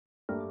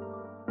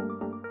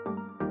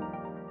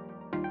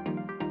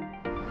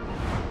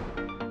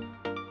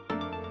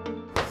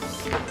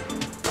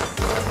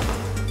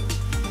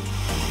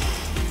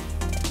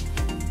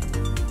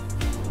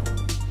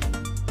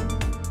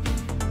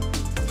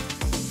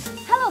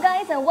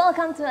and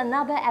welcome to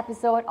another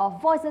episode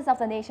of Voices of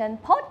the Nation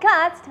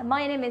podcast.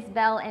 My name is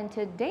Belle and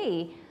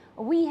today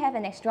we have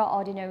an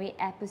extraordinary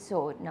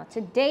episode. Now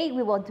today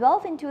we will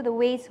delve into the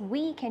ways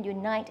we can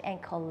unite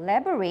and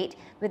collaborate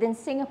within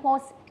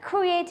Singapore's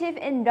creative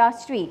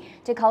industry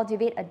to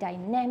cultivate a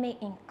dynamic,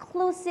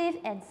 inclusive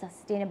and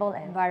sustainable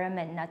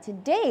environment. Now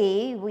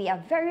today we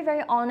are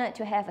very honoured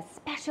to have a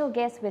special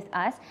guest with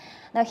us.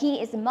 Now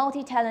he is a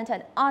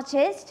multi-talented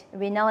artist,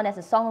 renowned as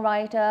a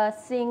songwriter,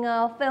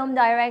 singer, film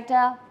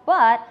director,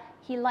 but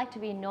he liked to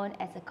be known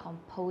as a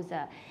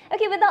composer.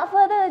 Okay, without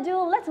further ado,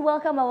 let's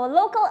welcome our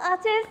local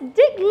artist,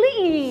 Dick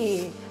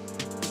Lee.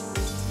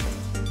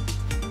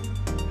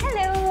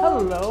 Hello.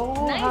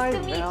 Hello. Nice Hi, to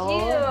meet Belle.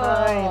 you.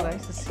 Hi,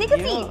 nice to see you. Take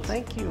a seat.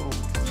 Thank you.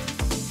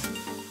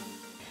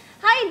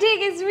 Hi Dick,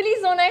 it's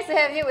really so nice to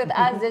have you with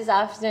us this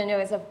afternoon.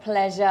 It's a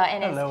pleasure.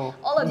 And Hello. as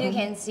all of you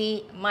can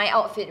see, my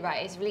outfit,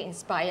 right, is really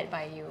inspired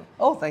by you.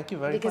 Oh, thank you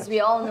very Because much. we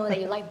all know that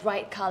you like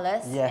bright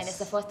colours. Yes. And it's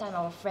the first time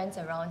our friends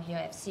around here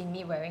have seen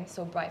me wearing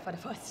so bright for the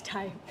first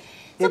time.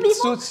 It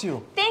suits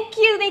you. Thank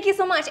you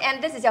so much.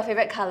 And this is your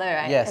favourite colour,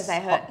 right? Yes, As I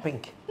heard. hot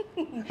pink.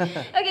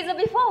 Okay, so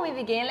before we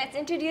begin, let's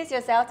introduce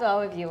yourself to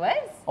our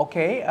viewers.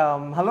 Okay,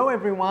 hello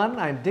everyone.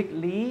 I'm Dick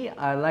Lee.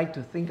 I like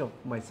to think of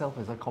myself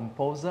as a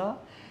composer.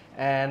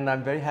 And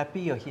I'm very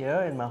happy you're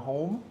here in my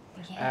home.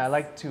 Yes. I'd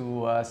like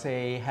to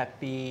say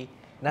happy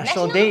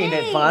National Day in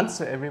advance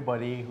to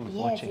everybody who's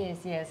watching.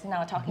 Yes.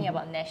 Now talking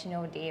about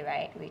National Day,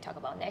 right? We talk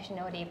about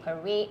National Day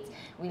parades.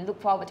 We look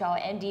forward to our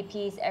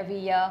NDPs every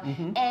year.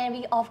 And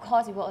we, of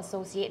course, we will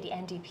associate the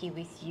NDP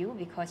with you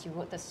because you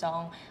wrote the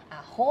song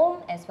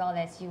Home, as well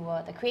as you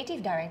were the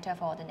creative director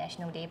for the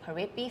National Day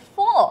parade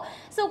before.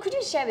 So could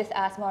you share with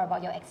us more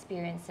about your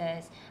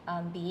experiences,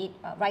 be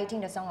it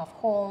writing the song of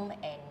Home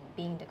and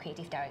being the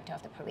creative director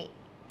of the parade?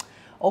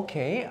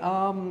 Okay,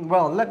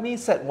 well, let me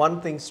set one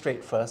thing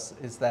straight first,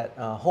 is that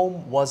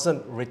Home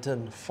wasn't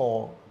written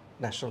for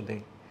National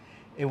Day.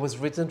 It was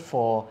written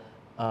for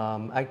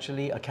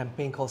actually a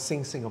campaign called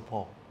Sing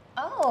Singapore.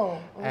 Oh,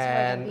 it was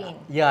And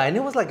yeah, and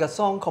it was like a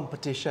song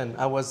competition.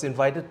 I was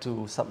invited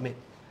to submit.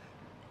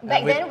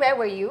 Back then, where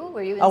were you?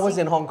 Were you in I was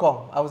in Hong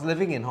Kong. I was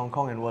living in Hong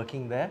Kong and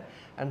working there.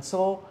 And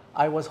so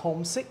I was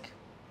homesick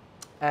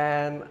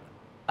and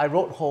I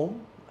wrote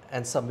Home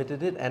and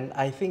submitted it, and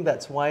I think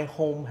that's why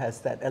Home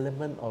has that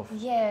element of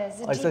it's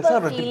a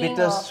sort of the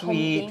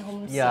bittersweet,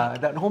 yeah,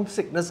 that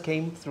homesickness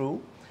came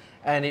through,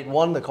 and it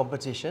won the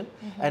competition,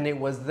 and it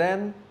was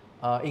then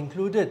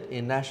included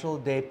in National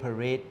Day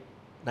Parade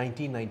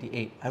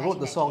 1998. I wrote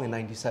the song in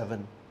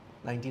 1997.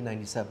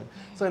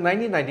 So in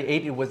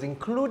 1998 it was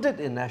included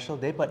in National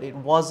Day, but it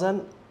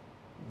wasn't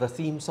the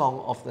theme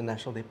song of the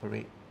National Day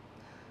Parade.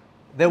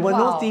 There were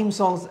no theme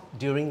songs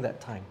during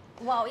that time.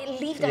 Wow, it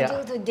lived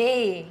until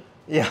today.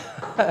 Yeah,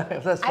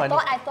 that's funny.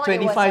 I thought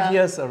 25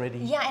 years already.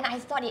 Yeah, and I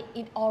thought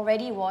it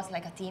already was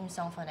like a theme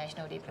song for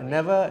National Day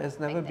Parade. It's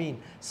never been.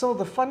 So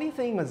the funny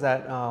thing was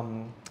that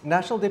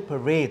National Day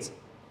parades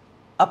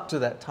up to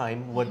that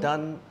time were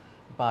done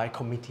by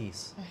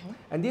committees.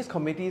 And these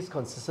committees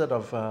consisted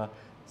of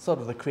sort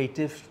of the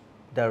creative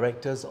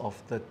directors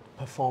of the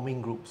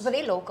performing groups. Were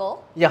they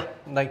local? Yeah,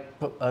 like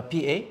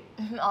PA.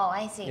 Oh,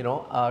 I see. You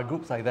know,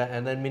 groups like that,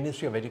 and then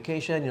Ministry of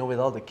Education. You know, with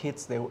all the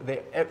kids,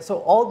 so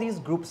all these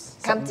groups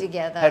come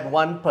together. Had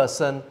one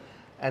person,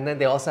 and then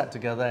they all sat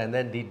together, and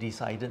then they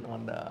decided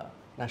on the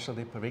National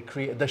Day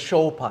Parade, the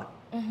show part.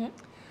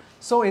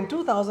 So in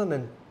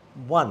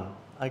 2001,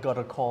 I got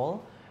a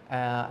call,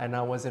 and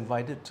I was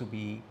invited to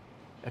be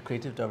a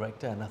creative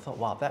director, and I thought,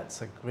 wow,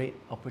 that's a great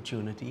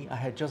opportunity. I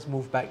had just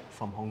moved back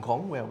from Hong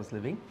Kong, where I was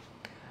living,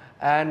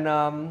 and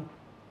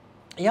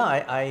yeah,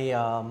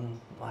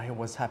 I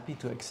was happy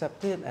to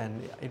accept it,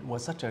 and it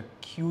was such a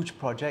huge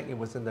project. It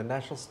was in the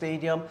National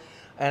Stadium,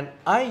 and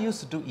I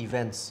used to do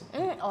events.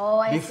 Oh,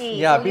 I see.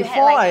 Yeah, so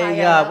before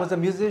I was a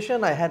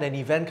musician, I had an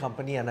event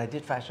company, and I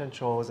did fashion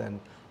shows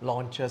and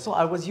launches. So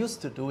I was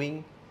used to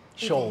doing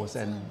shows,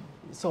 and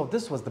so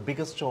this was the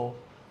biggest show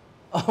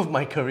of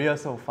my career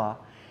so far.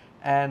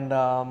 And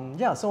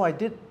yeah, so I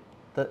did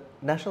the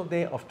National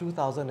Day of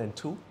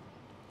 2002,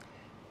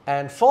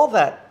 and for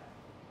that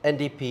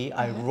NDP,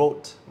 I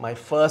wrote my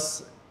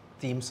first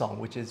theme song,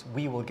 which is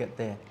We Will Get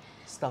There,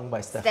 sung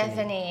by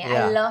Stephanie.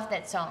 Yeah. I love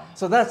that song.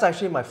 So that's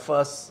actually my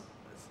first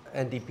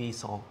NDP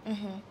song.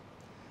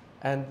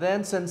 And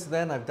then since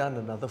then, I've done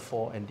another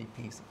 4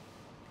 NDPs.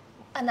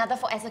 Another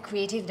 4 as a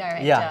creative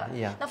director?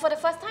 Yeah. Now, for the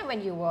first time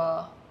when you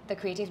were the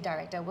creative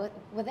director,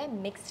 were there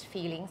mixed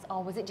feelings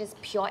or was it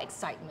just pure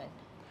excitement?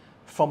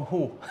 From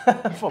who?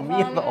 From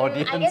me and the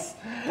audience? I guess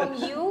from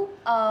you,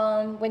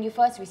 when you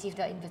first received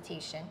the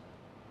invitation.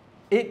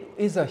 It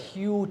is a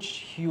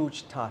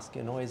huge task,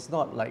 you know. It's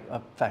not like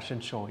a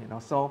fashion show, you know.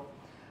 So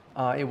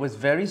it was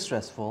very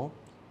stressful,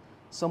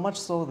 so much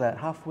so that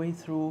halfway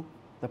through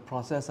the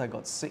process, I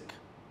got sick.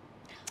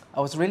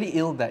 I was really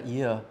ill that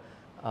year,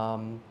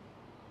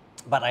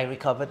 but I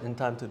recovered in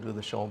time to do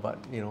the show. But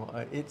you know,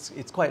 it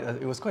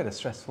was quite a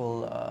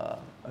stressful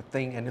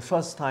thing, and the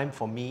first time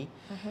for me,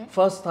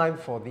 first time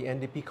for the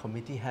NDP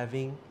committee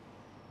having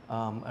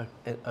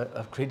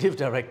a creative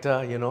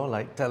director, you know,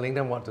 like telling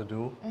them what to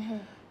do.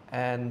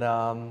 And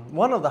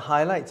one of the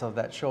highlights of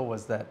that show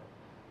was that,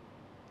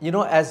 you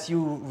know, as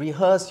you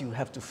rehearse, you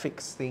have to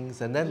fix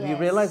things. And then we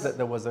realized that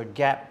there was a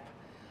gap.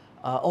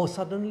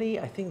 Suddenly,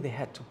 I think they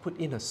had to put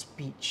in a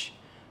speech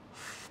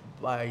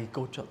by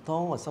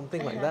Thong or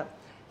something like that.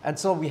 And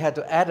so we had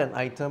to add an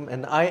item,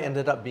 and I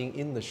ended up being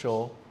in the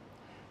show.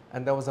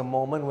 And there was a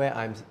moment where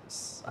I'm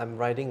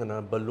riding on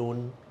a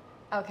balloon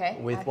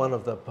with one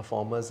of the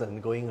performers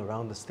and going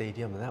around the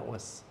stadium, and that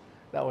was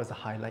a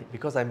highlight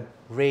because I'm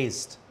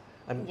raised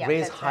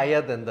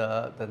higher than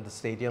the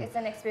stadium. It's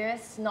an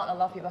experience not a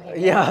lot of people can get.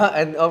 Yeah,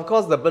 and of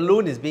course the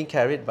balloon is being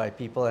carried by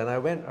people, and I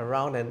went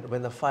around, and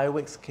when the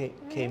fireworks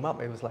came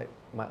up, it was like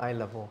my eye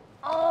level.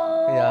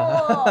 Oh,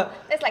 yeah.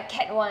 That's like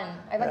Cat 1,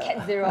 even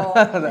Cat 0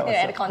 at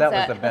the concert.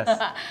 That was the best.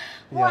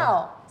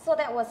 Wow. So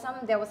there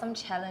were some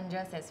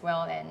challenges as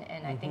well,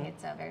 and I think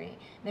it's a very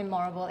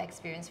memorable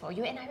experience for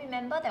you. And I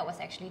remember that was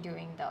actually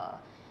during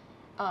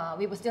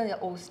we were still in the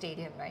old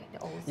stadium, right?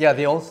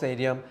 The old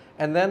stadium.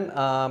 And then,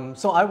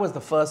 so I was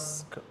the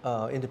first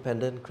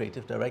independent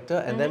creative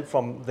director, and then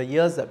from the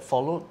years that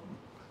followed,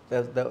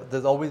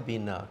 there's always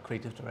been a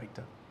creative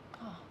director.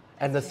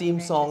 And the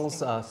theme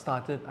songs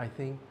started, I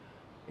think,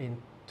 in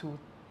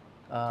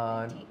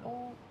 2000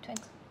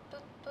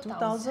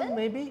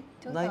 maybe?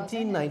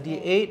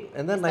 1998,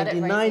 and then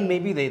 99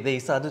 maybe they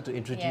started to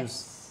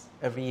introduce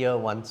every year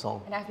one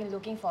song. And I've been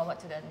looking forward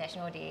to the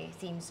National Day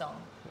theme song.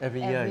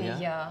 Every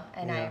year.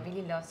 And I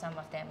really love some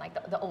of them, like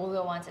the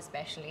older ones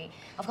especially.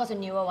 Of course, the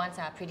newer ones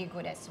are pretty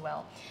good as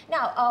well.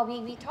 Now,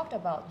 we talked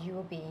about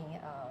you being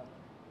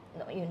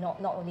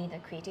not only the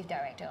creative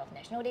director of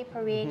National Day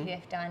Parade, you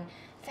have done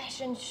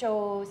fashion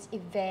shows,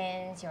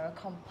 events, you're a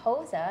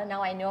composer.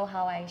 Now I know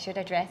how I should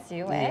address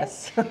you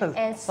as.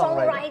 And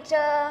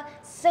songwriter,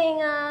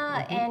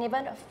 singer, and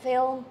even a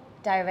film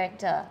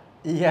director.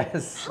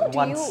 Yes,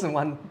 one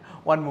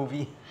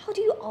movie. How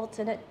do you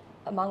alternate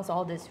amongst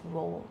all these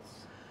roles?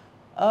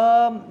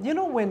 You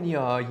know, when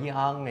you're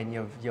young and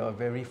you're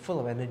very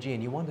full of energy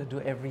and you want to do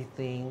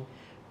everything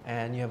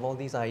and you have all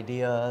these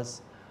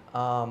ideas,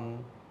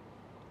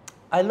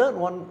 I learned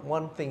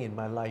one thing in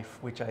my life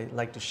which I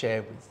like to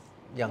share with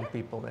young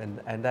people,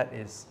 and that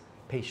is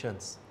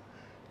patience.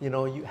 You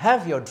know, you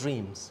have your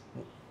dreams,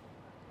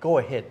 go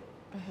ahead,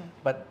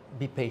 but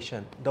be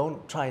patient.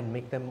 Don't try and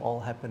make them all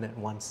happen at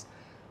once.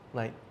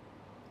 Like,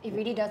 it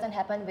really doesn't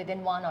happen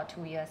within 1 or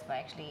 2 years, but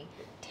actually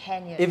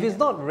 10 years. If it's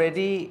not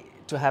ready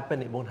to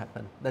happen, it won't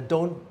happen. Then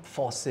don't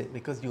force it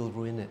because you'll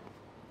ruin it.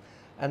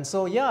 And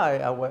so,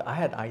 I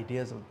had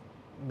ideas of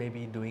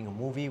maybe doing a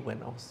movie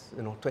when I was,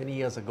 20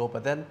 years ago,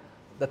 but then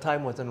the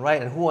time wasn't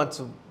right, and who wants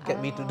to get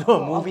me to do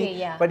a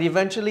movie? But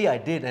eventually I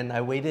did, and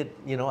I waited,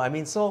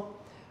 so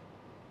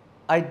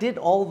I did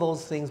all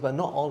those things, but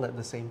not all at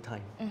the same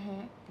time.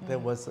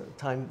 There's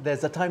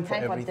a time for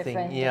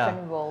everything.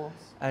 Different roles.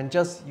 And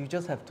you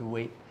just have to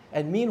wait.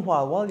 And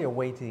meanwhile, while you're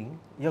waiting,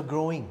 you're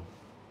growing.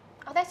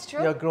 Oh, that's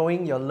true. You're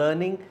growing, you're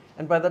learning,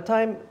 and by the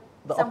time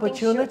the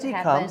opportunity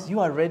comes, you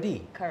are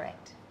ready.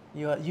 Correct.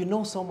 You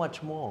know so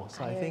much more.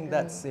 So I think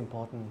that's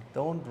important.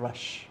 Don't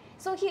rush.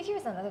 So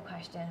here's another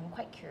question. I'm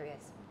quite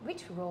curious.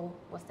 Which role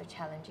was the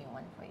challenging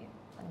one for you,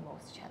 or the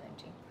most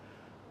challenging?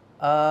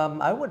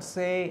 I would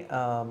say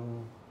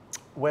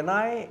when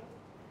I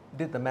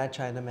did the Mad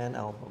Chinaman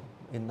album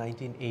in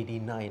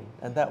 1989,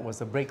 and that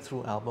was a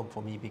breakthrough album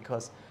for me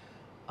because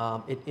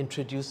it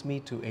introduced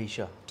me to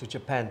Asia, to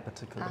Japan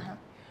particularly.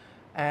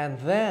 And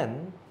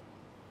then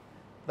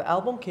the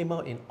album came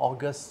out in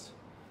August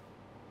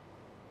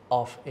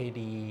of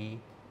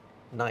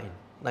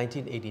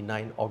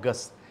 1989,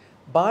 August.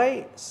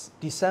 By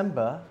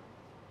December,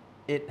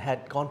 it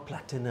had gone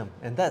platinum,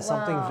 and that's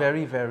something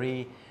very,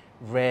 very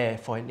rare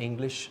for an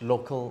English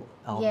local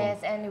album.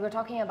 Yes, and we were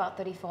talking about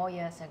 34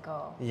 years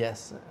ago.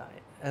 Yes,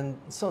 and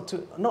so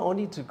not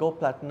only to go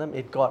platinum,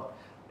 it got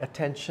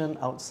attention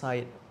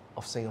outside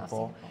of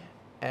Singapore.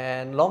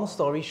 And long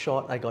story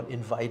short, I got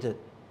invited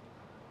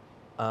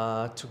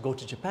to go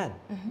to Japan.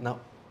 Now,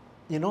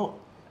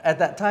 at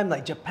that time,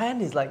 like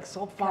Japan is like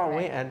so far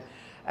away,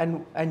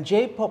 and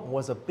J-pop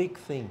was a big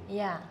thing.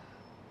 Yeah.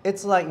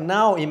 It's like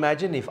now,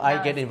 imagine if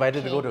I get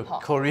invited to go to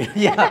Korea.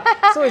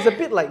 So it's a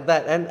bit like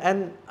that,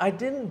 and I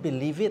didn't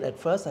believe it at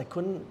first. I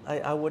couldn't.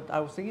 I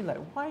was thinking like,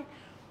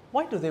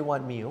 why do they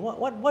want me?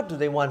 What do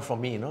they want from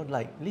me?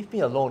 Like leave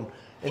me alone.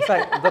 In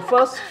fact, the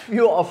first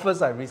few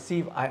offers I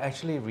received, I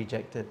actually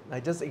rejected. I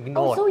just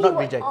ignored. So you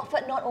were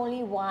offered not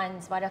only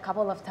once, but a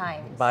couple of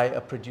times. By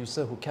a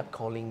producer who kept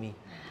calling me.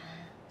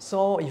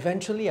 So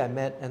eventually I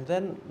met, and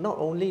then not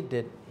only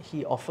did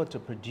he offer to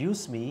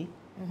produce me,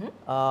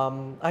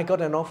 I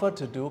got an offer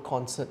to do a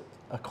concert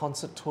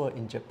tour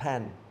in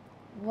Japan.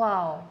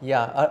 Wow.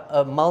 Yeah,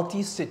 a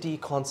multi-city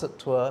concert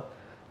tour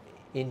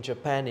in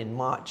Japan in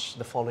March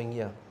the following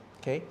year.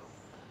 Okay,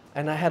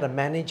 and I had a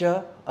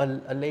manager.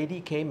 A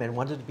lady came and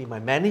wanted to be my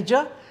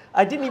manager.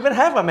 I didn't even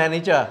have a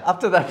manager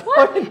after that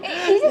point.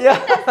 You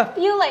just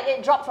feel like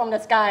it dropped from the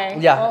sky.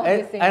 Yeah,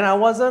 and I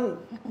wasn't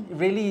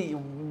really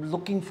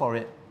looking for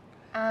it.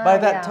 By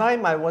that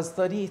time, I was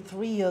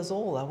 33 years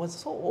old. I was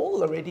so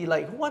old already.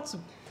 Like, who wants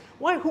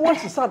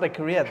to start a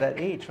career at that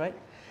age, right?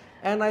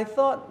 And I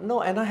thought,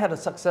 no, and I had a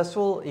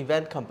successful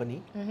event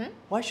company.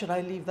 Why should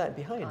I leave that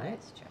behind, right?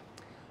 That's true.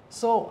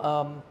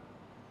 So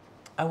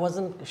I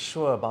wasn't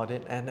sure about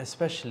it, and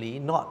especially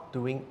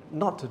moving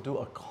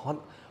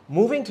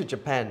to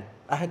Japan.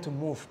 I had to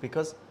move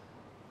because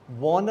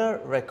Warner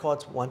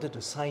Records wanted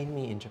to sign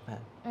me in Japan.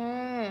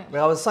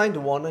 Well, I was signed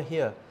to Warner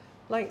here.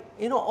 Like,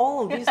 you know,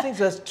 all of these things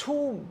was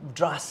too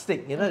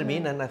drastic, you know what I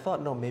mean? And I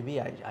thought, no,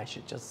 maybe I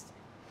should just...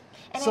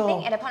 And I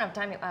think at a point of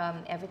time,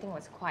 everything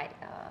was quite,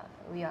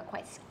 we are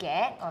quite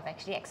scared of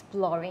actually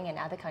exploring in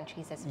other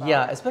countries as well.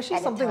 Yeah, especially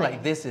something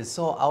like this is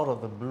so out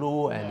of the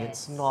blue and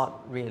it's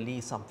not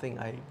really something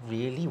I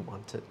really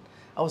wanted.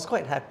 I was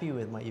quite happy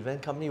with my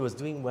event company, it was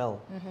doing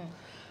well.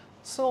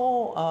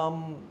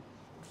 So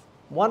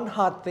one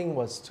hard thing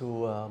was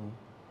to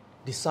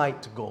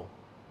decide to go.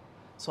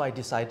 So I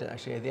decided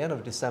actually at the end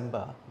of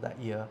December that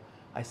year,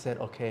 I said,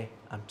 okay,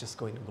 I'm just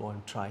going to go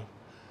and try.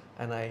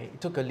 And I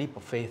took a leap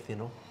of faith, you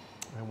know,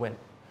 I went.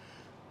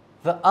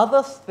 The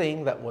other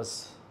thing that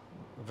was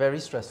very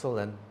stressful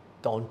and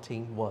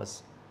daunting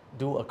was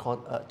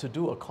to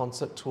do a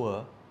concert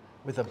tour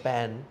with a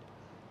band,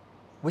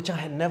 which I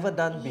had never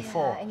done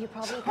before. And you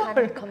probably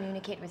can't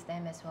communicate with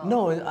them as well.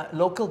 No, a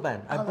local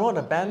band. I brought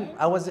a band.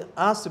 I was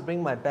asked to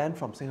bring my band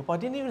from Singapore. I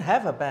didn't even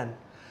have a band.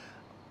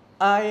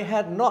 I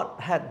had not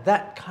had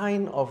that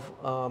kind of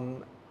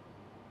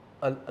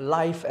a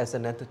life as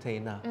an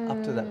entertainer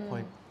up to that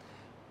point.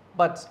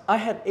 But I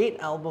had 8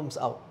 albums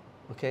out,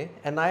 okay?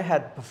 And I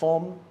had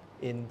performed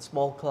in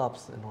small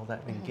clubs and all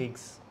that, in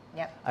gigs.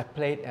 I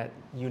played at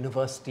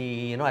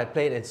university, you know, I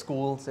played in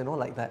schools, you know,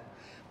 like that.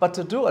 But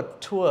to do a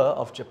tour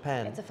of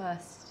Japan. It's a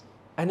first.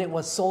 And it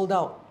was sold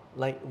out,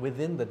 like,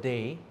 within the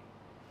day.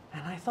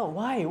 And I thought,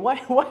 why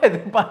are they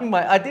buying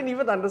my... I didn't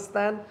even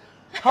understand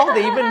how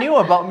they even knew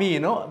about me, you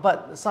know.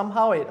 But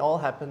somehow it all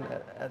happened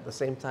at the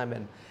same time.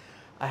 And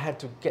I had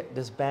to get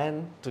this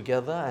band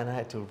together and I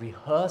had to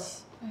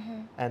rehearse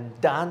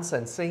and dance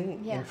and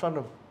sing in front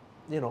of,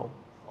 you know,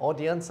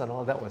 audience and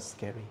all. That was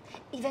scary.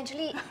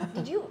 Eventually,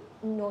 did you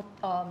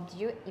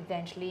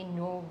eventually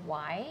know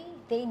why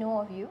they know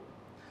of you?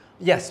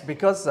 Yes,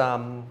 because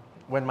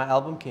when my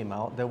album came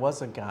out, there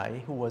was a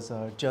guy who was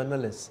a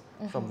journalist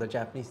from the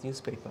Japanese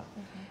newspaper.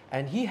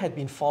 And he had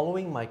been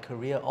following my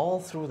career all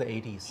through the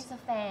 80s. He's a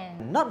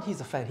fan. Not he's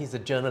a fan, he's a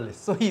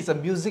journalist. So he's a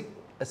music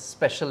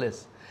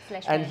specialist.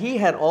 And he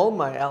had all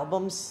my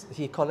albums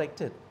he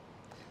collected.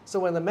 So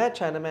when the Mad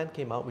Chinaman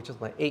came out, which was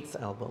my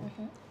 8th album,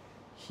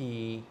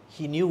 he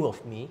knew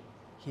of me.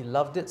 He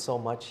loved it so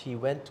much, he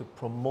went to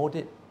promote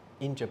it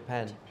in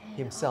Japan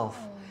himself.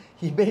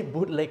 He made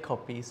bootleg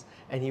copies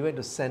and he went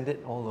to send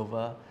it all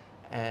over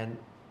and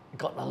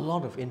got a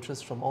lot of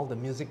interest from all the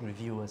music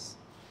reviewers.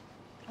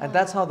 And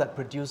that's how that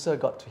producer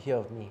got to hear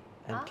of me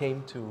and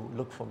came to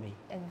look for me.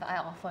 And I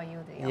offer you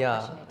the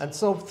opportunity. And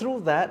so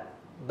through that,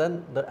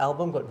 then the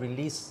album got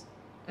released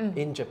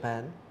in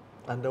Japan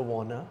under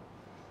Warner.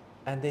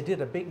 And they did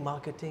a big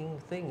marketing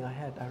thing.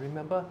 I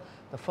remember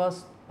the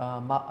first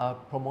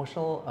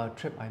promotional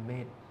trip I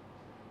made.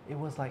 It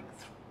was like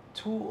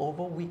 2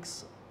 over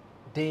weeks,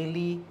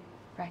 daily,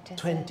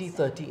 practices. 20,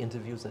 30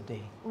 interviews a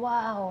day.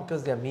 Wow.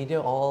 Because their media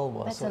all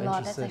were That's so a lot.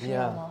 interested. That's actually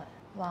a lot.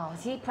 Wow.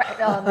 See,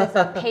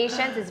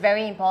 patience is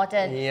very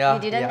important. You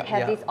didn't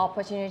have this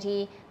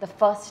opportunity the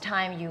first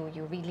time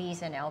you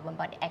release an album,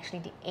 but actually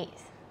the 8th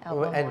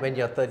album. And when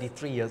you're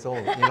 33 years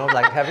old, you know,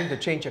 like having to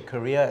change a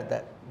career at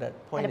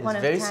that point is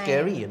very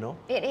scary, you know.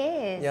 It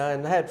is. Yeah,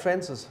 and I had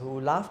friends who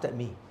laughed at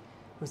me,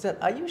 who said,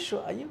 "Are you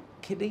sure? Are you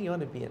kidding? You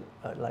want to be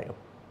like a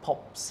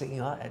pop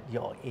singer at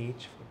your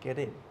age? Forget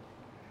it."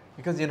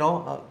 Because, you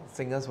know,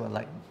 singers were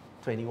like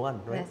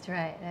 21, right? That's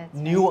right. That's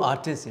New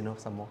artists, you know,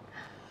 some more.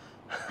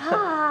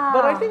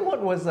 But I think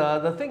what was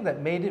the thing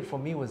that made it for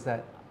me was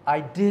that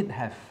I did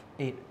have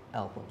 8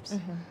 albums.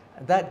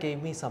 That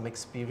gave me some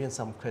experience,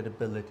 some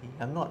credibility.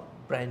 I'm not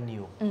brand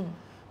new.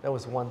 That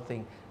was one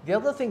thing. The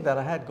other thing that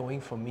I had going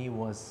for me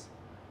was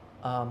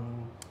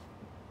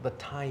the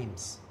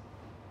times.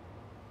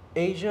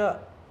 Asia,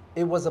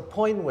 it was a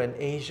point when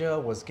Asia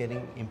was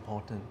getting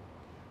important.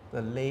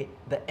 The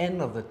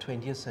end of the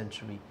 20th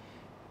century.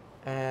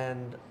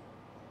 And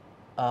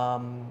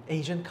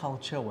Asian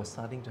culture was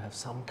starting to have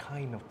some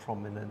kind of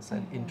prominence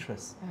and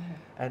interest,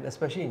 and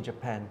especially in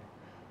Japan.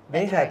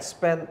 They had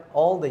spent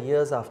all the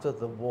years after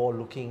the war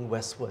looking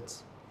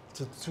westwards,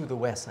 to the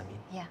west, I mean.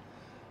 Yeah.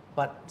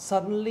 But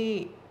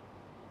suddenly,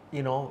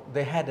 you know,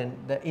 they had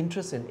the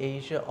interest in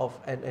Asia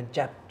and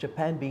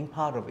Japan being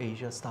part of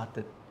Asia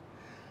started.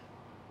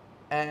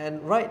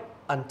 And right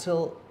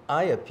until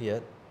I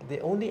appeared, the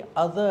only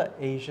other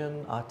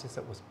Asian artist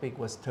that was big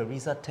was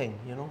Teresa Teng.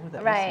 You know who that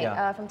is? Right,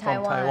 Yeah, from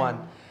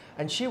Taiwan.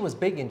 And she was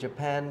big in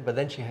Japan, but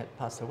then she had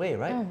passed away,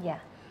 right? Yeah.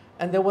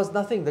 And there was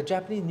nothing, the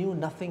Japanese knew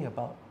nothing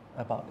about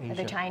Asia.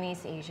 The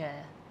Chinese Asia.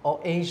 Or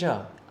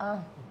Asia.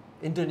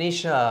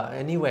 Indonesia,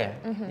 anywhere,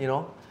 you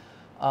know.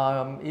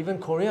 Even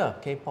Korea,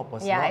 K-pop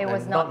was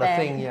not a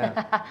thing.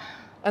 Yeah.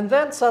 And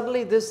then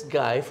suddenly this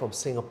guy from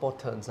Singapore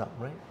turns up,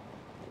 right?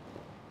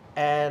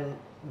 And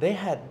they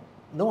had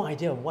no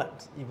idea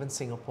what even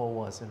Singapore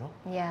was, you know?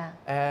 Yeah.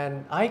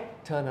 And I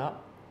turn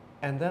up,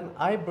 and then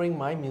I bring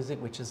my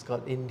music, which has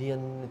got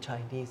Indian,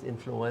 Chinese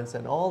influence,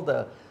 and all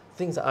the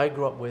things that I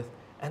grew up with,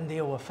 and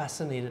they were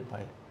fascinated by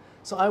it.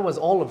 So I was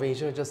all of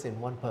Asia just in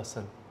one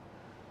person,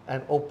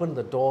 and opened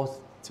the doors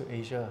to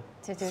Asia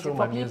through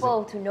my for music.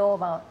 people to know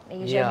about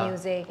Asian Yeah.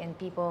 music and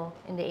people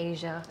in the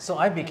Asia. So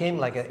I became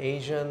like an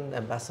Asian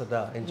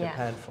ambassador in Yeah.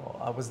 Japan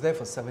I was there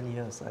for 7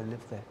 years. I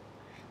lived there.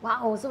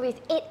 Wow, so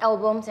with 8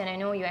 albums, and I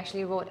know you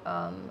actually wrote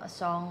a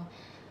song,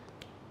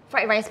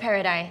 Fried Rice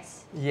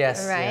Paradise.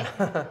 Yes. Right?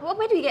 Yeah.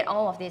 Where do you get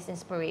all of this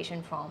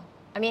inspiration from?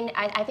 I mean,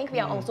 I think we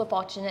are also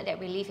fortunate that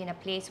we live in a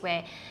place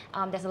where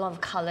there's a lot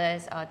of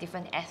colors,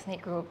 different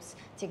ethnic groups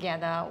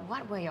together.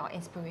 What were your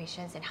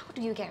inspirations, and how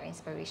do you get your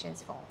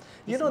inspirations from?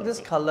 You know, this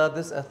color,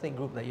 this ethnic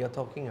group that you're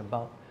talking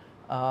about,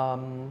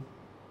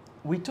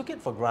 we took it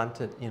for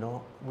granted, you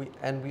know,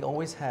 we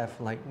always have,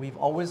 like, we've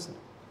always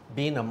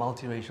been a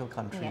multiracial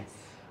country. Yes.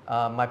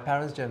 My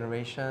parents'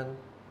 generation,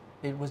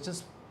 it was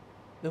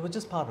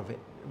just part of it.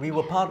 We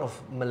were part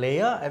of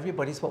Malaya,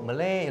 everybody spoke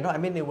Malay, you know, I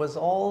mean, it was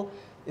all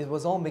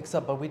mixed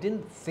up, but we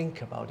didn't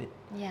think about it.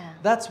 Yeah.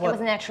 That's what. It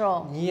was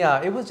natural.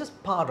 Yeah, it was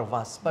just part of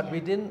us, but Yeah. we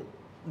didn't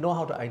know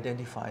how to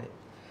identify it.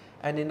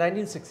 And in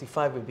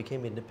 1965, we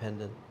became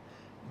independent.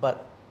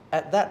 But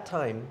at that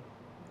time,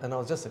 and I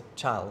was just a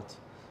child,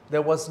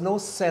 there was no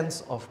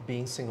sense of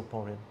being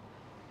Singaporean.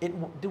 It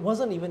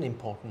wasn't even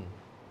important.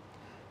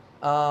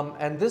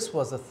 And this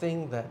was a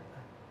thing that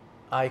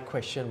I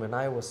questioned when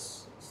I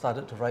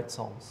started to write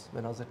songs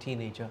when I was a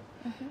teenager.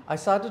 I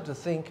started to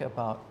think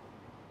about,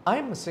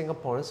 I'm a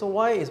Singaporean, so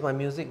why is my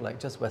music like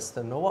just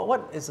Western? No,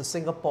 what is the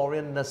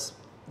Singaporeanness,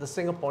 the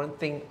Singaporean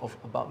thing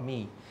about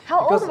me? How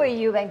Because- old were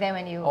you back then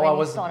when you,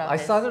 thought of I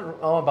this? started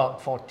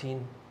about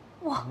 14.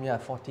 Wow. Yeah,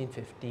 14,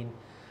 15.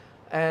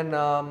 And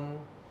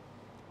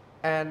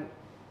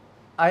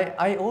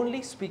I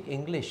only speak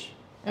English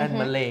and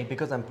Malay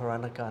because I'm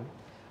Peranakan.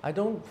 I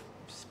don't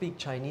speak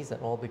Chinese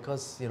at all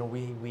because, you know,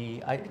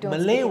 don't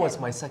Malay speak it was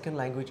at my home. second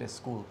language at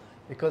school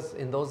because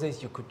in those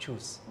days you could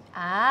choose.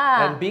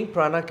 Ah. And being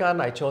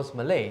Peranakan, I chose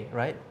Malay,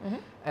 right?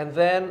 And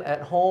then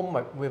at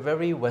home, we're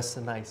very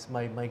westernized.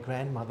 My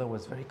grandmother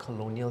was very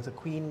colonial, the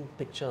queen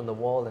picture on the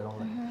wall and all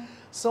that.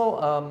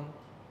 So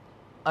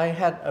I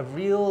had a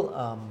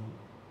real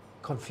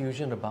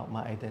confusion about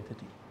my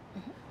identity.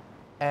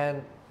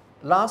 And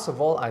last of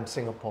all, I'm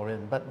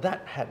Singaporean, but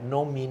that had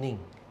no meaning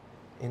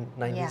in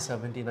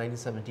 1970,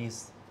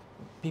 1970s.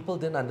 People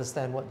didn't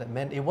understand what that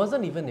meant. It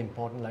wasn't even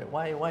important, like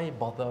why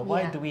bother?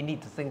 Why Yeah. do we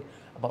need to think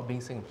about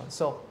being Singaporean?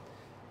 So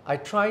I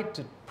tried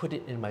to put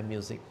it in my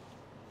music.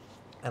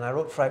 And I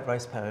wrote Fried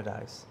Rice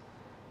Paradise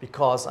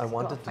because I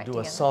wanted to do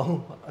a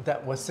song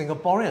that was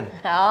Singaporean.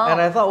 Oh. And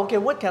I thought, okay,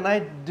 what can I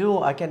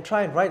do? I can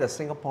try and write a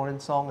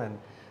Singaporean song. And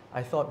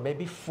I thought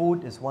maybe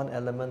food is one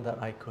element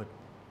that I could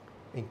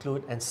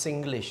include, and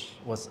Singlish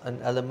was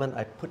an element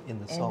I put in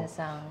the song.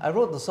 I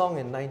wrote the song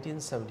in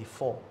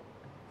 1974.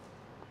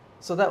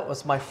 So that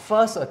was my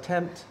first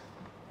attempt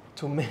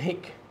to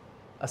make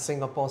a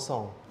Singapore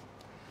song.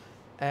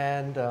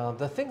 And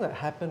the thing that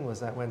happened was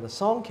that when the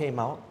song came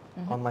out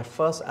on my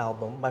first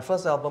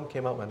album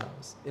came out when I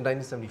was in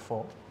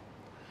 1974,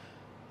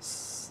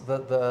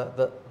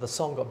 the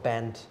song got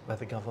banned by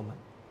the government.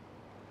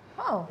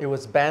 Oh. It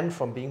was banned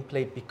from being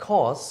played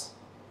because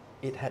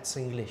it had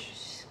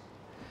Singlish.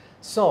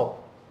 So,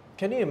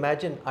 can you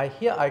imagine, I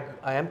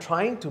am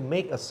trying to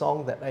make a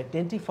song that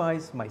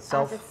identifies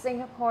myself. As a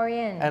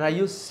Singaporean. And I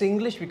use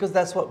Singlish because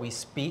that's what we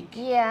speak.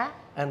 Yeah.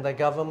 And the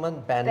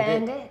government banned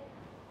Banned it it.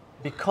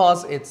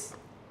 because it's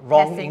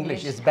wrong That's English,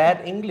 English. it's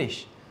bad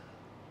English.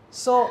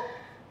 So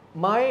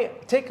my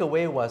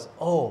takeaway was,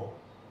 oh,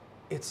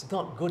 it's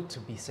not good to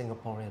be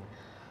Singaporean.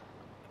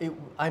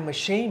 I'm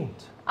ashamed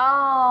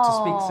Oh. to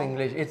speak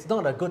Singlish. It's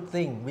not a good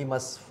thing. We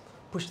must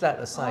push that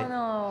aside.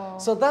 Oh, no.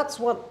 So that's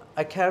what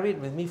I carried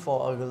with me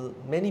for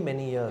many,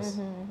 many years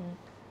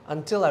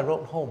until I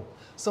wrote Home.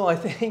 So I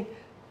think,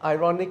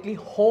 ironically,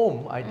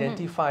 Home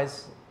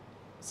identifies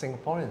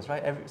Singaporeans,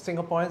 right?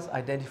 Singaporeans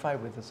identify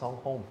with the song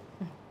Home.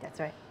 That's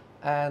right.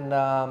 And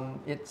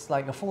it's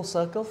like a full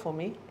circle for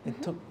me.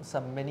 It took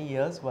many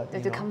years, but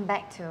To come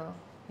back to.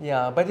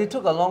 yeah, but it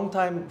took a long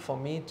time for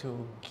me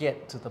to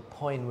get to the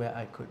point where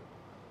I could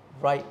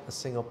write a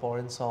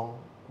Singaporean song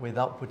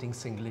without putting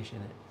Singlish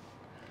in it.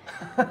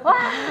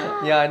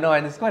 Wow. Yeah, I know,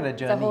 and it's quite a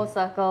journey. The whole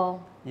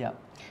circle. Yeah.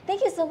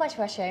 Thank you so much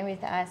for sharing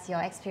with us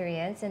your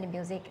experience in the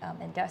music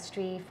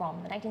industry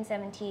from the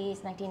 1970s,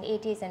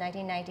 1980s and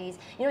 1990s.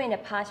 You know, in the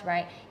past,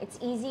 right, it's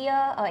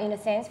easier in a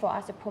sense for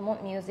us to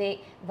promote music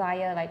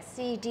via like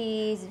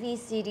CDs,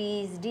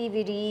 VCDs,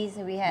 DVDs.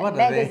 We had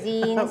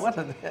magazines.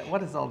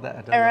 What is all that?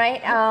 I don't All know.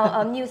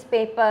 right,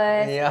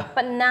 newspapers. Yeah.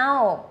 But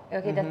now,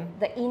 okay,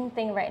 the in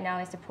thing right now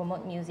is to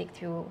promote music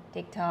through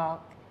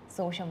TikTok,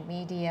 social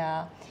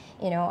media.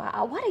 You know,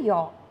 what are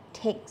your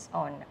takes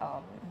on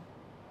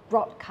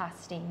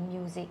broadcasting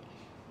music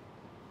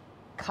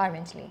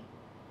currently?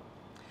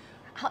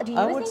 How, do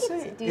I you would think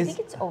say it's, do you think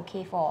it's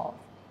okay for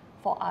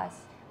us?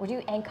 Would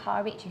you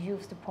encourage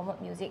youth to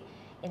promote music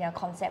in a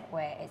concept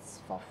where it's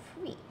for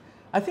free?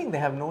 I think they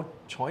have no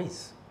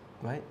choice,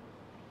 right?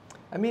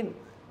 I mean,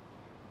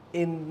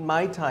 in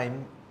my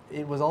time,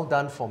 it was all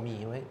done for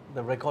me, right?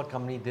 The record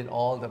company did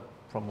all the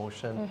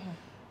promotion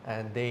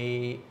and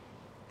they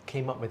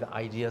came up with the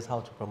ideas how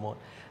to promote.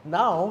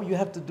 Now you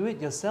have to do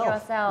it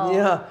yourself.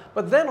 Yeah,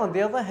 but then on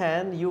the other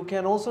hand, you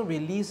can also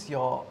release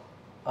your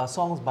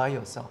songs by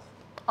yourself.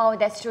 Oh,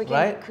 that's true. You can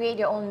Right? create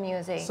your own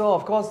music. So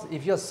of course,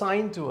 if you're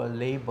signed to a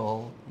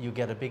label, you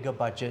get a bigger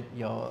budget.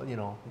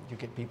 You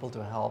get people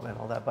to help and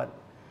all that. But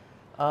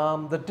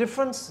the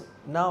difference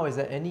now is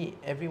that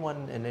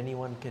everyone and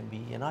anyone can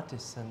be an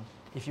artist, and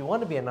if you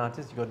want to be an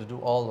artist, you got to do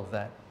all of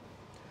that.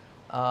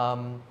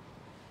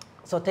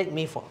 So take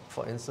me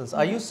for instance.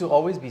 I used to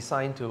always be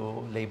signed to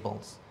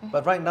labels,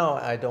 but right now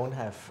I don't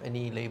have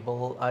any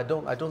label. I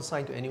don't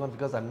sign to anyone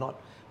because I'm not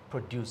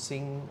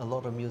producing a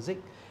lot of music.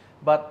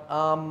 But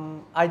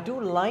I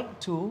do like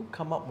to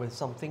come up with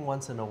something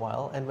once in a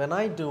while, and when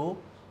I do,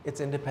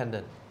 it's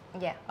independent.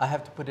 Yeah. I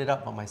have to put it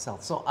up by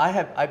myself. So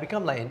I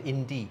become like an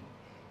indie.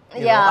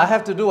 You Yeah. know, I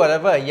have to do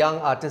whatever a young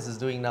artist is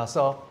doing now.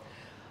 So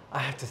I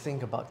have to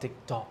think about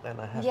TikTok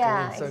and I have to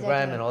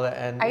Instagram and all that.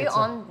 And are you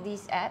on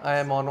these apps? I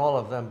am on all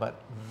of them, but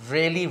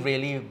really,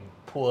 really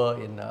poor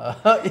in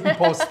in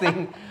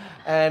posting.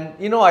 And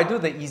you know, I do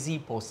the easy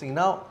posting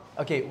now.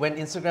 Okay, when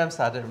Instagram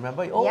started,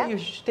 remember? Oh, you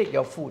should take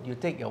your food, you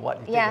take your what?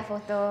 You take your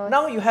photos.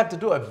 Now you have to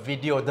do a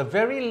video. The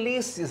very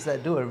least is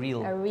that do a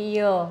reel. A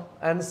reel.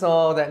 And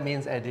so that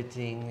means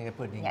editing,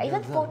 putting. Yeah,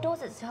 even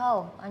photos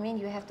itself. I mean,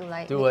 you have to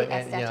like Do make it it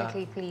and,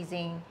 aesthetically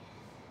pleasing.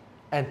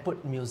 And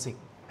put music.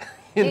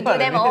 You do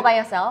them all by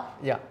yourself?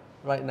 Yeah,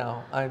 right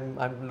now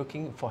I'm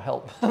looking for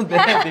help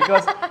there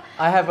because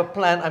I have a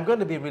plan. I'm going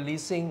to be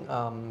releasing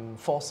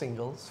 4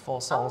 singles,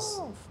 4 songs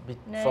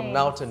from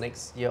now to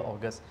next year,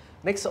 August.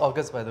 Next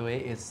August, by the way,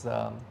 is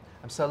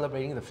I'm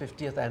celebrating the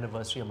 50th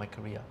anniversary of my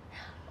career.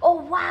 Oh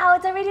wow,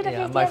 it's already the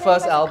 50th My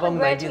first album,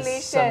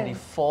 Congratulations.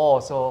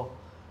 1974, so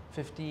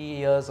 50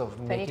 years of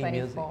making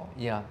music. 2024.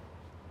 Yeah.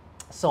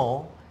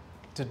 So,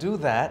 to do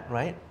that,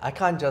 right, I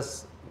can't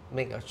just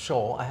make a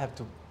show. I have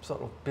to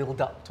sort of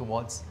build up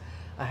towards,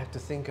 I have to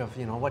think of,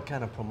 you know, what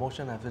kind of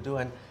promotion I have to do.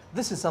 And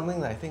this is something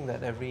that I think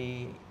that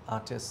every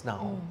artist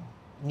now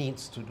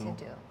needs to do.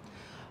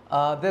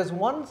 There's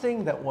one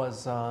thing that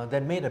was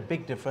that made a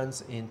big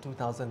difference in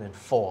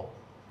 2004,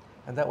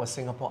 and that was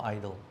Singapore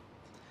Idol.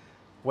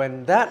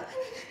 When that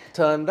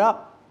turned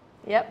up,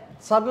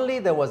 suddenly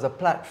there was a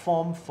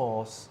platform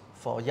for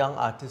young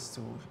artists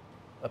to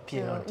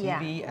appear on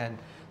TV, and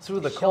through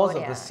the course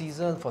of the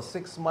season, for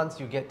 6 months,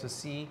 you get to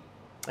see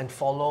and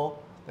follow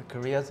the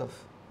careers of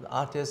the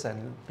artists,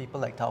 and people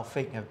like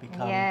Taufik have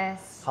become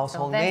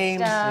household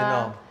names, you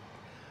know.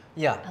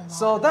 Yeah,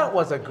 so that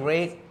was a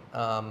great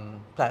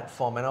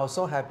platform, and I was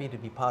so happy to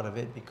be part of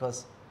it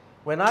because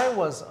when I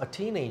was a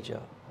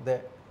teenager,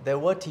 there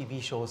were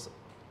TV shows,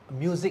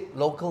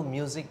 local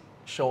music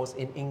shows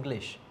in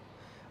English.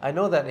 I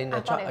know that in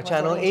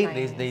Channel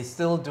 8 they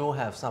still do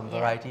have some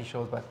variety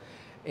shows, but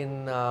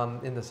in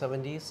the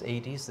 70s,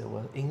 80s there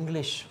were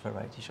English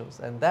variety shows,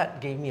 and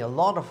that gave me a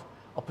lot of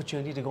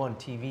opportunity to go on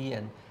TV,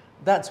 and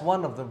that's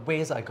one of the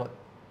ways I got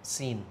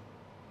seen.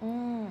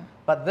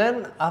 But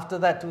then after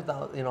that,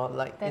 2000, you know,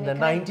 like in the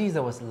 90s,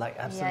 there was like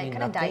absolutely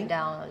nothing. Died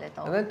down a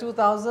little. And then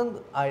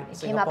 2000,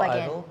 Singapore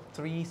Idol,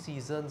 3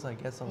 seasons, I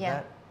guess, of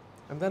that.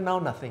 And then now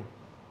nothing.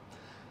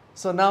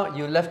 So now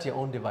you left your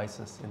own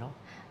devices, you know.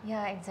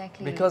 Yeah,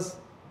 exactly. Because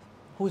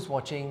who's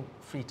watching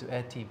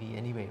free-to-air TV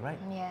anyway, right?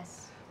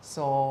 Yes.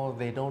 So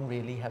they don't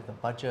really have the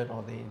budget,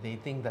 or they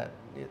think that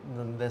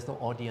there's no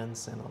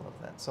audience and all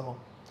of that. So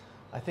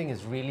I think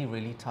it's really,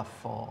 really tough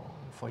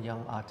for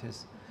young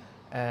artists.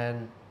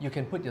 And you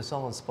can put your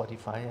song on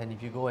Spotify, and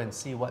if you go and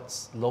see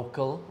what's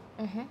local,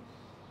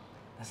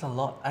 there's a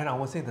lot, and I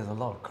would say there's a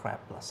lot of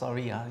crap.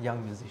 Sorry,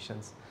 young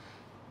musicians.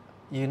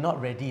 You're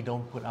not ready,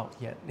 don't put out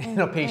yet. You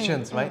know,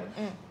 patience, right?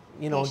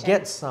 You know,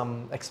 get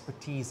some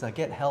expertise,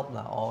 get help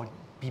now, or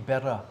be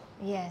better.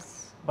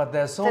 Yes. But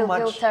there's so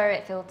much.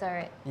 Filter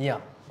it.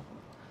 Yeah.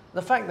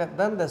 The fact that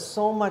then there's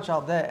so much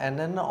out there, and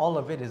then not all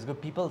of it is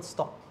good. People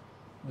stop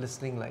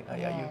listening, like,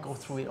 you go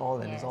through it all,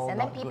 and it's all and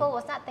not then people good.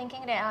 will start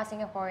thinking that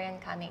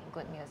Singaporean can't make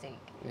good music.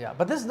 Yeah,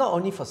 but this is not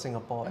only for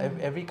Singapore,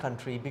 every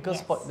country,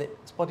 because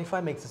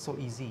Spotify makes it so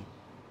easy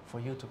for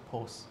you to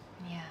post.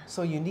 Yeah.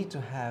 So you need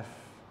to have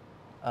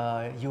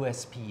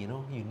USP, you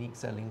know, unique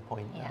selling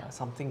point,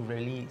 something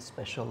really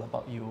special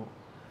about you.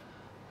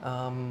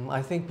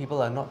 I think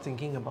people are not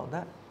thinking about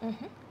that.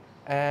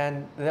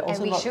 And they're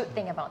also we should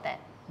think about that.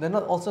 They're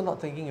not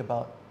thinking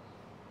about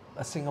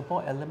a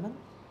Singapore element.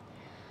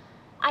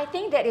 I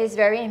think that is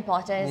very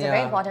important. It's a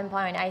very important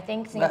point. I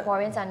think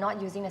Singaporeans are not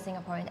using the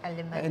Singaporean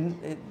element.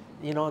 And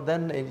you know,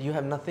 then you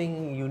have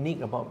nothing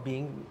unique about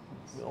being.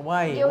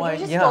 Why? You're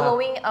just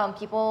following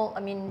people. I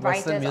mean,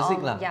 Western writers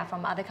music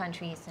from other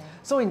countries.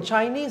 So in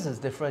Chinese, it's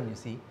different. You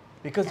see,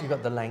 because you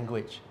got the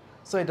language.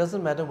 So it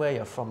doesn't matter where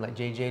you're from, like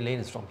JJ Lane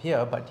is from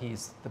here, but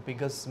he's the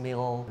biggest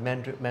male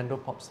Mando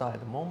pop star at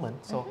the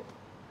moment. So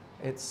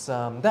it's,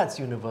 that's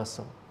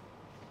universal.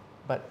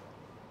 But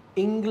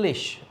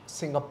English,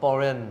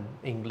 Singaporean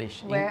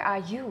English. Where are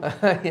you?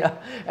 Yeah,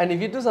 and if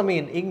you do something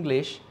in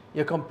English,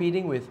 you're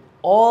competing with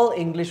all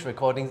English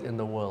recordings in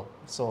the world.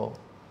 So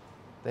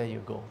there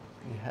you go.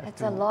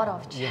 It's a lot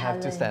of challenge. You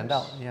have to stand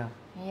out, yeah.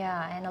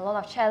 Yeah, and a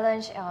lot of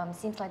challenge.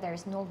 Seems like there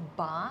is no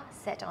bar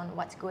set on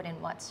what's good and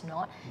what's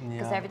not,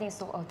 because everything is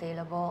so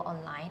available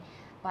online.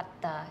 But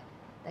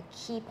the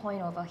key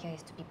point over here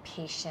is to be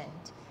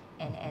patient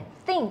and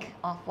think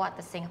of what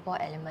the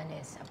Singapore element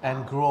is about.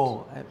 And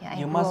grow. Yeah,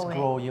 you and must grow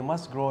grow. You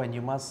must grow, and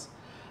you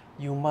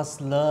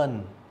must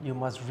learn. You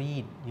must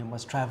read. You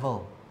must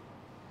travel.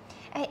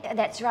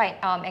 That's right.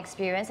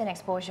 Experience and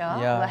exposure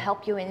will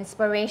help you in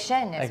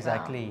inspiration as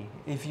exactly.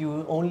 If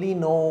you only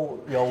know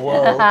your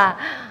world,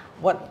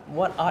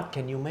 what art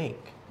can you make?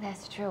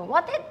 That's true.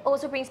 What that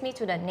also brings me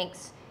to the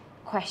next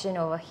question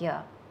over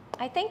here.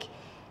 I think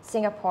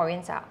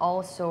Singaporeans are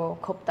also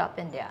cooped up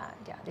in their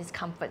this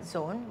comfort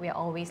zone. We are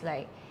always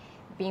like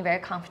being very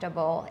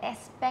comfortable,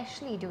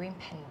 especially during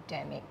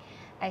pandemic.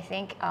 I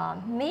think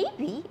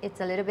maybe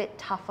it's a little bit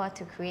tougher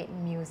to create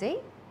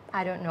music.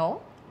 I don't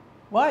know.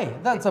 Why?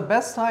 That's the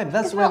best time.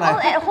 That's when we're all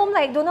at home,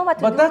 like don't know what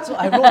to do. But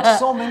I wrote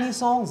so many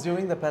songs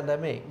during the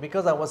pandemic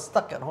because I was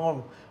stuck at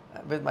home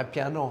with my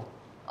piano.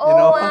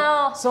 Oh,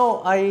 wow.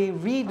 So I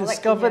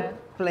rediscovered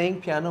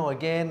playing piano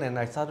again, and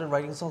I started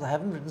writing songs. I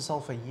haven't written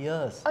songs for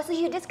years. Oh, so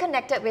you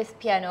disconnected with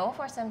piano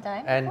for some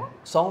time? And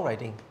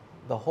songwriting,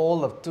 the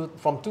whole of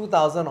from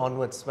 2000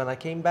 onwards. When I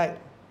came back,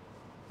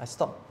 I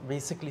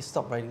basically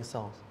stopped writing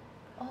songs.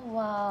 Oh,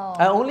 wow.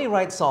 I only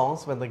write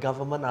songs when the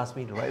government asks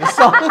me to write a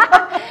song.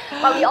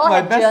 But we all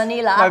have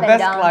journey, my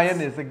best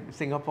client is the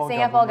Singapore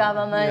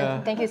government.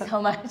 Yeah. Thank you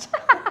so much.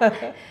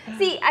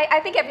 See, I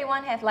think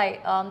everyone has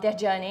like their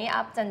journey,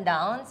 ups and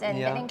downs, and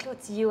that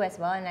includes you as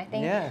well. And I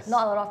think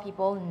not a lot of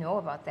people know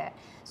about that.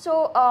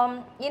 So,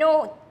 you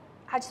know,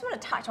 I just want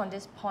to touch on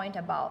this point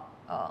about,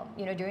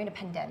 you know, during the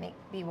pandemic,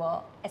 we were,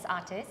 as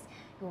artists,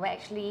 we were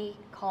actually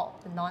called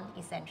the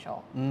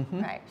non-essential,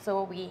 right?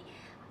 So we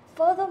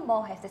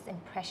furthermore have this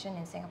impression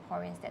in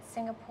Singaporeans that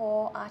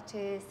Singapore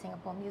artists,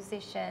 Singapore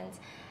musicians,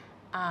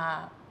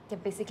 they're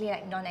basically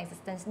like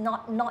non-existent,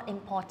 not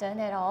important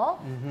at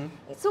all.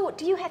 So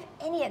do you have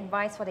any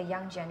advice for the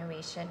young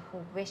generation who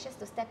wishes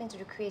to step into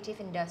the creative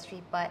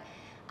industry but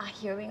are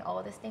hearing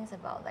all these things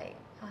about like,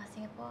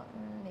 Singapore,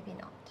 maybe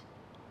not?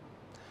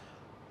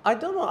 I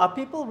don't know, are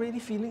people really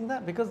feeling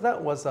that? Because that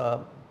was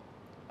a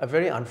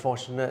very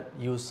unfortunate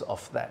use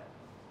of that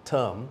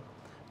term,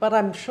 but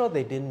I'm sure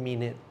they didn't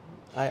mean it.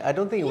 I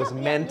don't think it was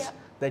meant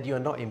that you're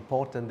not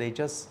important. They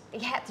just...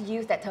 You had to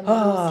use that term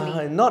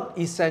loosely. Not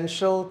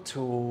essential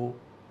to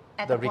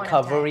the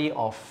recovery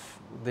of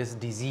this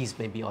disease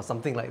maybe, or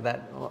something like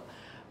that.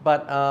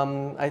 But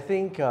I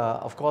think,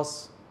 of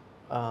course,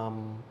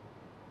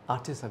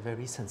 artists are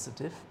very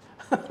sensitive.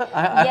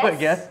 I would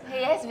guess.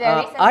 Yes,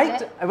 very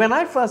sensitive. When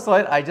I first saw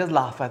it, I just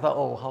laughed. I thought,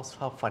 oh,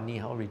 how funny,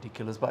 how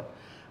ridiculous. But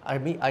I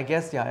mean, I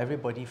guess,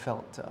 everybody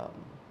felt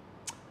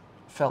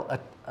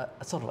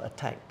sort of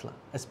attacked,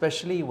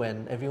 especially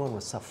when everyone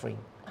was suffering.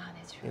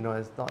 That's true. You know,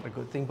 it's not a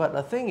good thing. But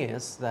the thing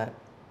is that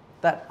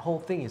whole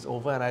thing is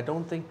over, and I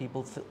don't think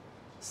people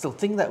still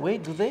think that way,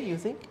 do they, you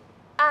think?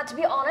 To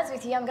be honest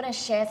with you, I'm going to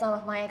share some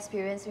of my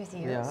experience with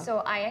you. Yeah. So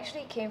I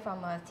actually came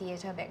from a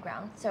theatre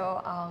background.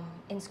 So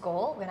in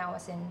school, when I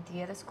was in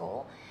theatre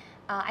school,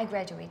 I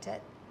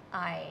graduated.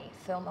 I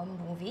filmed a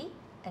movie,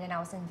 and then I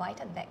was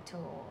invited back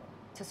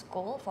to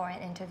school for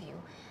an interview.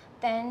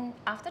 Then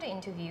after the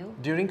interview,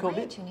 during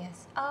COVID?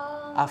 Juniors,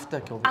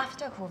 after COVID?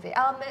 After COVID.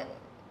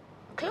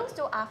 Close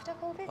to after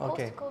COVID,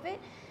 post-COVID.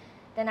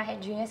 Then I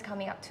had juniors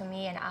coming up to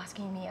me and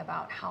asking me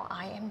about how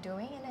I am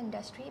doing in the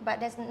industry, but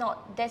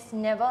there's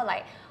never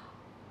like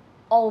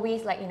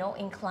always like, you know,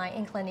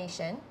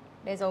 inclination.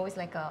 There's always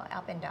like a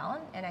up and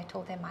down, and I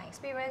told them my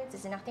experience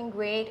is nothing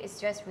great. It's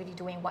just really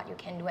doing what you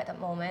can do at the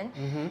moment.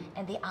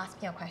 And they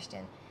asked me a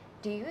question: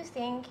 do you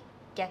think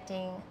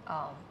getting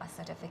a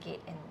certificate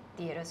in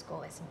theatre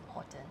school is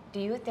important? Do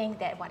you think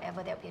that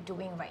whatever that we're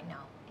doing right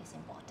now is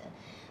important?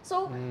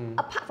 So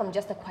apart from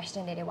just the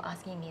question that they were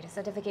asking me, the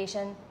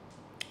certification,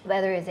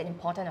 whether is it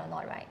important or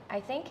not, right? I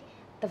think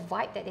the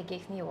vibe that they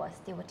gave me was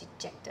they were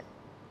dejected.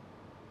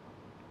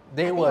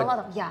 A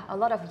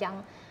lot of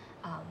young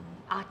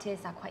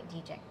artists are quite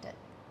dejected.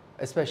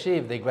 Especially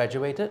if they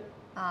graduated?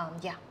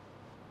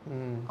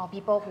 Or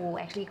people who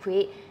actually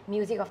create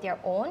music of their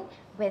own,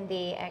 when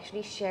they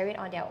actually share it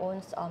on their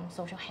own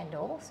social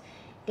handles,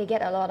 they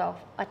get a lot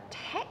of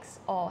attacks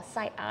or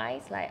side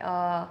eyes,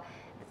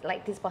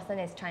 like this person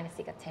is trying to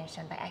seek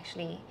attention, but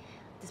actually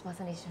this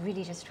person is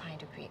really just trying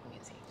to create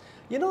music.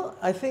 You know,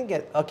 I think,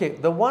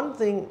 the one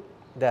thing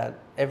that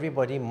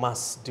everybody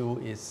must do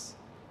is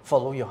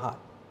follow your heart,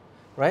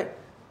 right?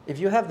 If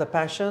you have the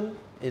passion,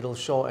 it'll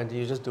show and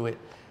you just do it.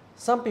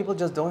 Some people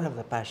just don't have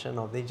the passion,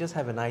 or they just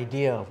have an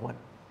idea of what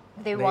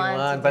they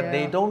want, but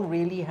they don't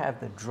really have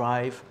the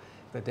drive,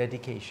 the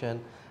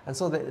dedication. And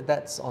so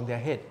that's on their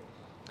head.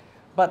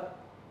 But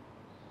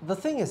the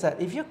thing is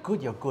that if you're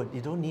good, you're good.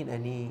 You don't need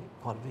any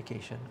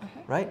qualification,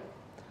 right?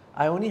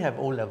 I only have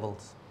O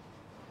levels.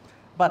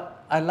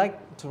 But I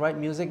like to write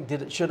music.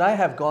 Should I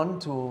have gone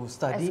to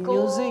study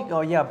music?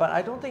 Oh yeah, but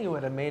I don't think it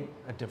would have made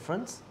a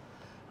difference.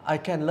 I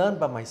can learn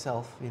by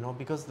myself, you know,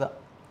 because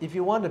if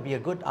you want to be a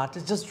good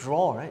artist, just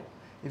draw, right?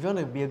 If you want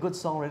to be a good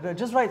songwriter,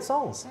 just write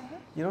songs.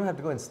 You don't have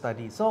to go and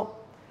study. So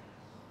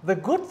the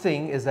good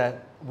thing is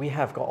that we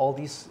have got all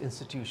these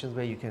institutions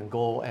where you can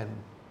go and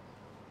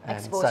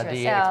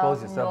study,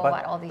 expose yourself.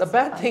 But the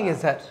bad thing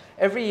is that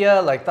every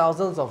year, like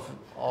thousands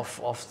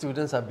of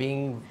students are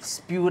being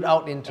spewed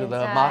out into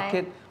the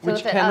market,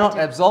 which cannot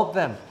absorb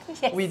them.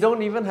 Yes. We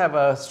don't even have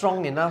a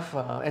strong enough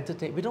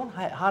we don't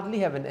hardly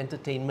have an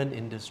entertainment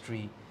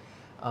industry.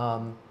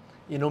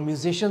 You know,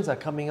 musicians are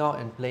coming out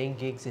and playing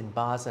gigs in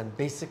bars, and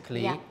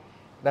basically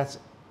that's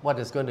what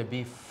it's going to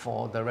be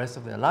for the rest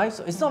of their lives.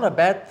 So it's not a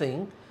bad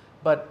thing,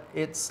 but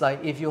it's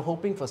like if you're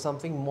hoping for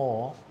something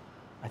more,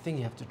 I think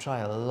you have to try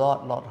a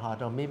lot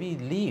harder. Maybe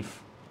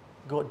leave,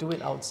 go do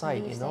it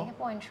outside. Leave you know,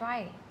 Singapore and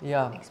try.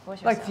 Yeah,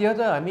 expose yourself. Like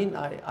theatre. I mean,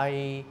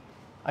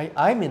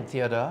 I'm in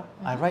theatre.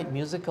 I write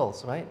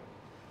musicals, right?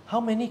 How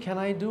many can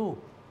I do?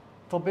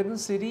 Forbidden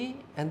City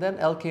and then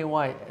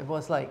LKY. It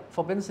was like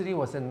Forbidden City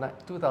was in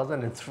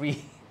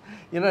 2003.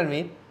 You know what I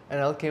mean? And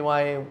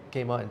LKY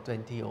came out in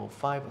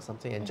 2005 or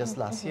something, and just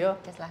last year.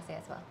 Just last year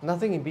as well.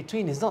 Nothing in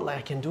between. It's not like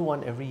I can do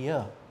one every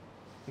year,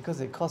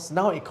 because it costs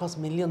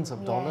millions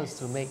of dollars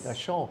to make a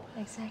show.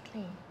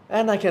 Exactly.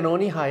 And I can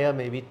only hire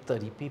maybe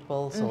 30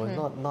 people, so it's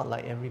not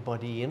like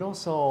everybody, you know.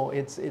 So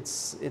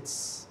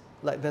it's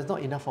like there's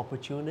not enough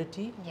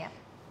opportunity. Yeah.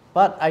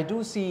 But I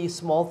do see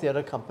small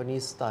theatre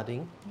companies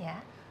starting. Yeah.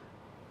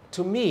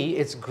 To me,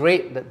 it's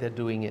great that they're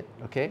doing it,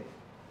 okay?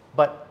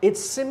 But it's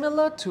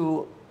similar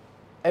to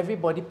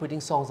everybody putting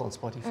songs on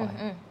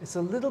Spotify. It's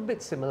a little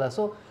bit similar.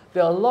 So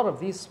there are a lot of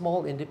these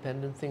small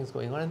independent things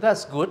going on, and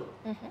that's good,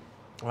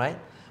 right?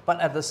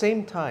 But at the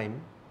same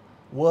time,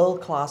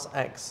 world-class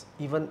acts,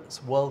 even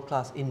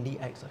world-class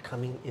indie acts are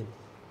coming in.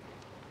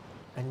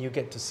 And you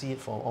get to see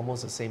it for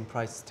almost the same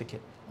price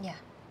ticket. Yeah.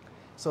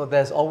 So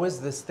there's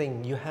always this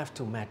thing, you have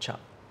to match up.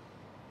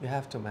 You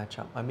have to match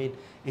up. I mean,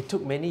 it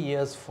took many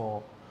years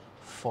for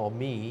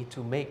me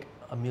to make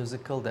a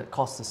musical that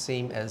costs the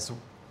same as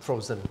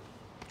Frozen.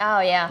 Oh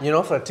yeah. You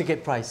know, for a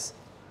ticket price.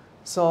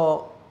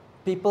 So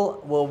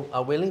people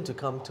are willing to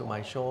come to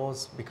my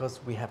shows because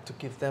we have to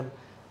give them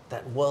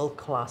that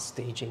world-class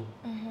staging.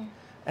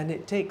 And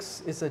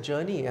it's a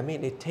journey. I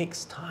mean, it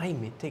takes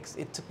time.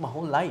 It took my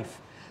whole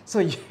life. So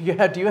you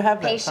have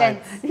that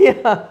patience. time.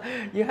 Yeah,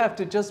 you have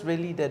to just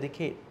really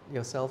dedicate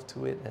yourself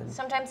to it. And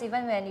sometimes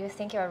even when you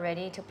think you're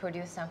ready to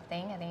produce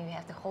something, I think you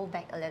have to hold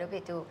back a little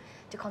bit to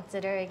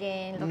consider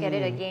again, look at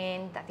it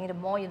again. I think the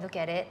more you look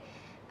at it,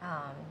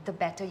 the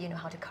better you know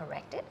how to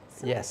correct it.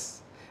 So.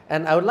 Yes.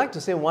 And I would like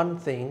to say one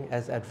thing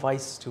as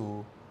advice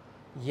to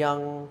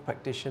young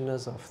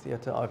practitioners of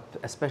theatre, or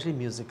especially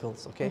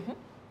musicals, okay?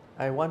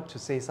 I want to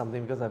say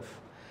something because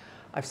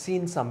I've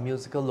seen some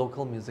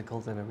local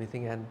musicals and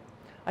everything, and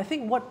I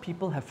think what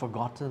people have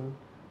forgotten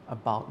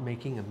about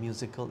making a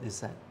musical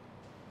is that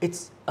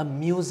it's a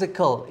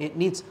musical. It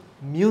needs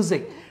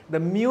music. The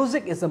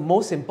music is the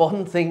most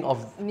important thing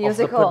of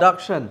the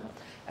production.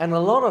 And a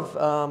lot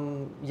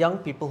of young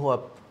people who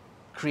are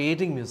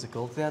creating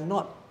musicals, they are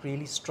not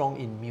really strong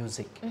in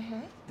music.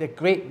 They're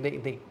great,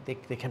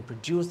 they can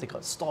produce, they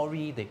got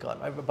story, they got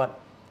whatever, but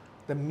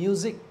the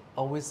music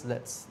always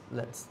lets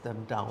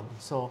them down.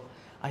 So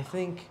I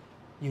think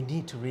you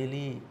need to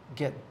really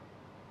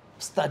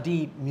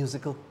study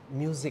music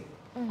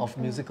of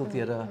musical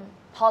theatre.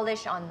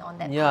 Polish on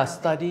that. Yeah,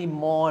 study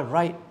more,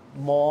 write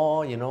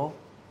more, you know.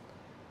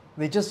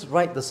 They just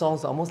write the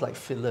songs almost like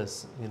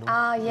fillers, you know.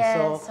 Ah, yes,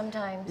 so,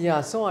 sometimes. Yeah,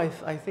 so I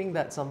think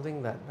that's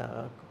something that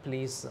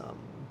please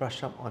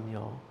brush up on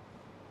your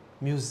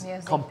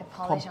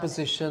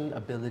composition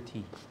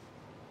ability.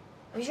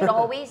 We should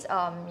always,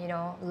 you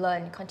know,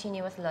 learn.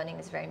 Continuous learning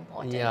is very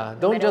important. Yeah,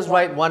 don't just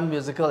write one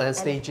musical and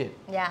stage it.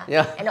 Yeah,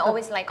 yeah. And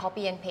always like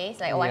copy and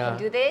paste. Like, oh, I can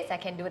do this, I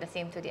can do the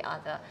same to the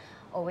other.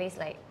 Always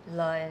like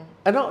learn.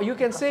 And no, you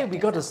can say we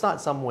got to start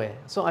somewhere.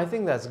 So I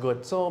think that's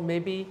good. So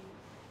maybe,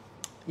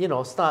 you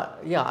know,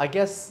 yeah, I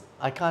guess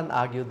I can't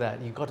argue that.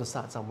 You got to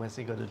start somewhere,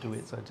 so you got to do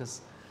it. So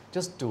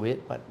just do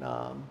it, but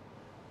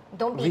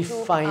don't be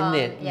refine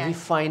it. Yeah.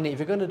 Refine it. If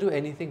you're going to do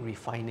anything,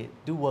 refine it.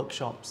 Do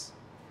workshops.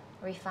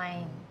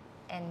 Refine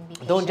and be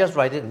patient. Don't just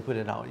write it and put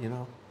it out, you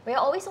know. We're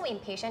always so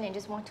impatient and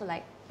just want to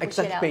like push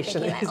it out.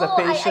 Patient. Like, It's oh,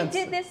 I patience.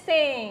 did this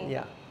thing.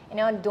 Yeah. You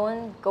know,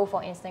 don't go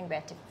for instant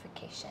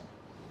gratification.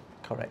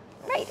 Correct.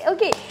 Right,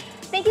 okay.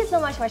 Thank you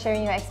so much for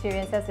sharing your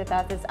experiences with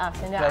us this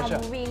afternoon. Pleasure.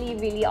 I'm really,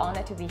 really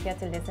honored to be here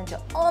to listen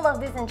to all of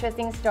these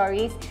interesting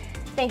stories.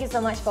 Thank you so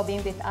much for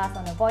being with us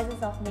on the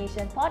Voices of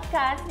Nation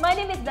podcast. My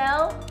name is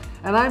Belle.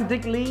 And I'm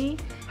Dick Lee.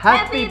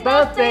 Happy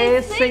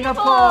birthday,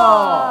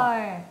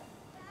 Singapore!